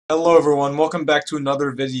Hello everyone, welcome back to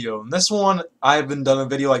another video. In this one, I haven't done a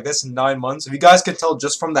video like this in 9 months. If you guys can tell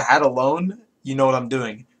just from the hat alone, you know what I'm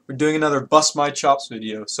doing. We're doing another Bust My Chops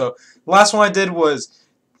video. So, the last one I did was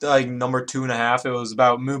like number 2.5. It was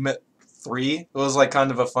about Movement 3. It was like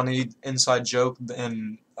kind of a funny inside joke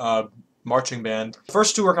in marching band. The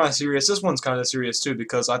first two were kind of serious. This one's kind of serious too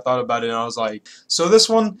because I thought about it and I was like, so this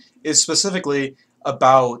one is specifically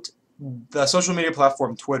about the social media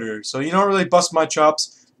platform Twitter. So you don't really bust my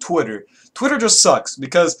chops. Twitter. Twitter just sucks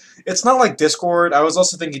because it's not like Discord. I was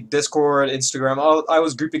also thinking Discord, Instagram. I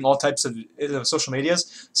was grouping all types of social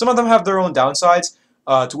medias. Some of them have their own downsides.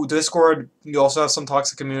 To Discord, you also have some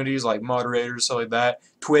toxic communities like moderators, stuff like that.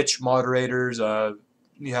 Twitch moderators,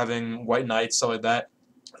 you having white knights, stuff like that.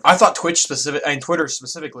 I thought Twitter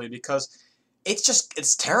specifically because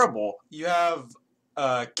it's terrible. You have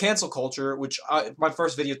cancel culture, which my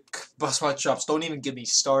first video, bust my chops. Don't even get me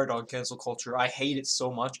started on cancel culture. I hate it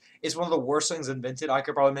so much. It's one of the worst things invented. I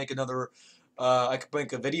could probably make another. I could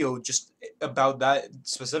make a video just about that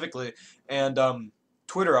specifically. And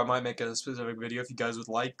Twitter, I might make a specific video if you guys would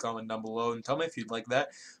like. Comment down below and tell me if you'd like that.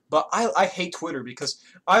 But I hate Twitter because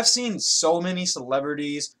I've seen so many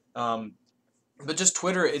celebrities. But just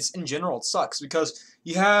Twitter, in general, it sucks because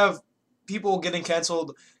you have people getting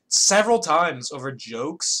canceled several times over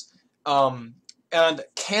jokes, and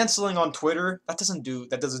canceling on Twitter that doesn't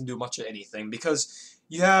do much of anything because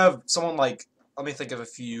you have someone like, let me think of a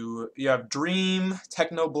few. You have Dream,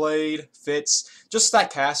 Technoblade, Fitz, just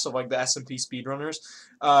that cast of like the SMP speedrunners.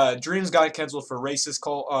 Dream's got canceled for racist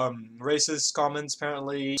comments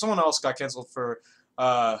apparently. Someone else got canceled for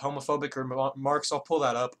homophobic remarks. I'll pull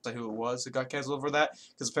that up to who it was that got canceled for that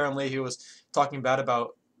because apparently he was talking bad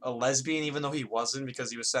about a lesbian even though he wasn't, because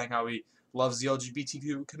he was saying how he loves the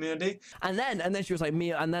LGBTQ community. And then she was like,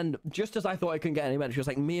 me, and then just as I thought I couldn't get any better, she was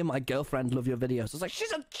like, me and my girlfriend love your videos. I was like,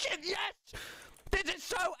 she's a shit, yes! This is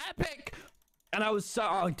so epic! And I was so,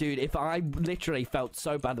 oh dude, if I literally felt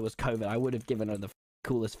so bad there was COVID, I would have given her the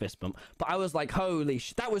coolest fist bump. But I was like, holy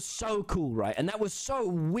shit, that was so cool, right? And that was so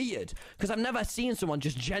weird, because I've never seen someone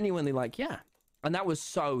just genuinely like, yeah. And that was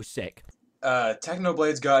so sick.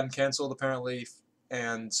 Technoblade's gotten canceled apparently,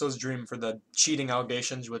 and so's Dream for the cheating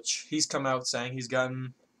allegations, which he's come out saying he's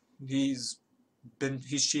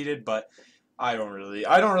cheated, but I don't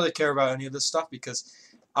really care about any of this stuff because,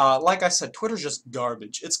 like I said, Twitter's just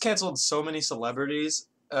garbage. It's canceled so many celebrities,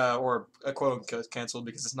 or quote unquote canceled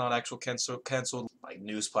because it's not actual canceled like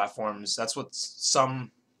news platforms. That's what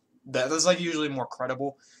that's like usually more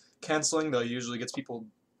credible canceling. That usually gets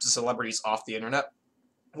celebrities off the internet.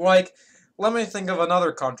 Like, let me think of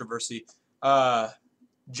another controversy.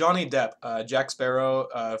 Johnny Depp, Jack Sparrow,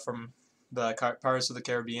 from the Pirates of the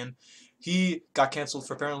Caribbean, he got canceled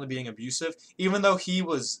for apparently being abusive, even though he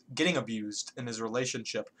was getting abused in his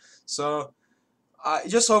relationship. So,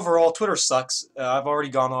 just overall, Twitter sucks. I've already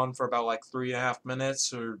gone on for about like 3.5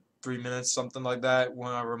 minutes or 3 minutes, something like that,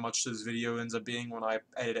 however much this video ends up being when I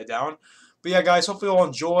edit it down. But yeah, guys, hopefully you'll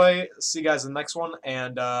enjoy. See you guys in the next one,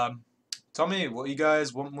 and tell me when you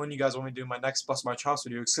guys want me to do my next Bust My Chops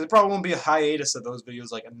video, because it probably won't be a hiatus of those videos,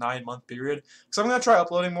 like a 9-month period, because I'm going to try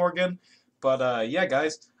uploading more again. But yeah,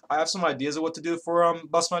 guys, I have some ideas of what to do for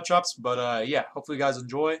Bust My Chops, but yeah, hopefully you guys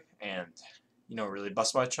enjoy, and, really,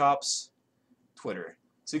 Bust My Chops, Twitter.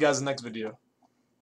 See you guys in the next video.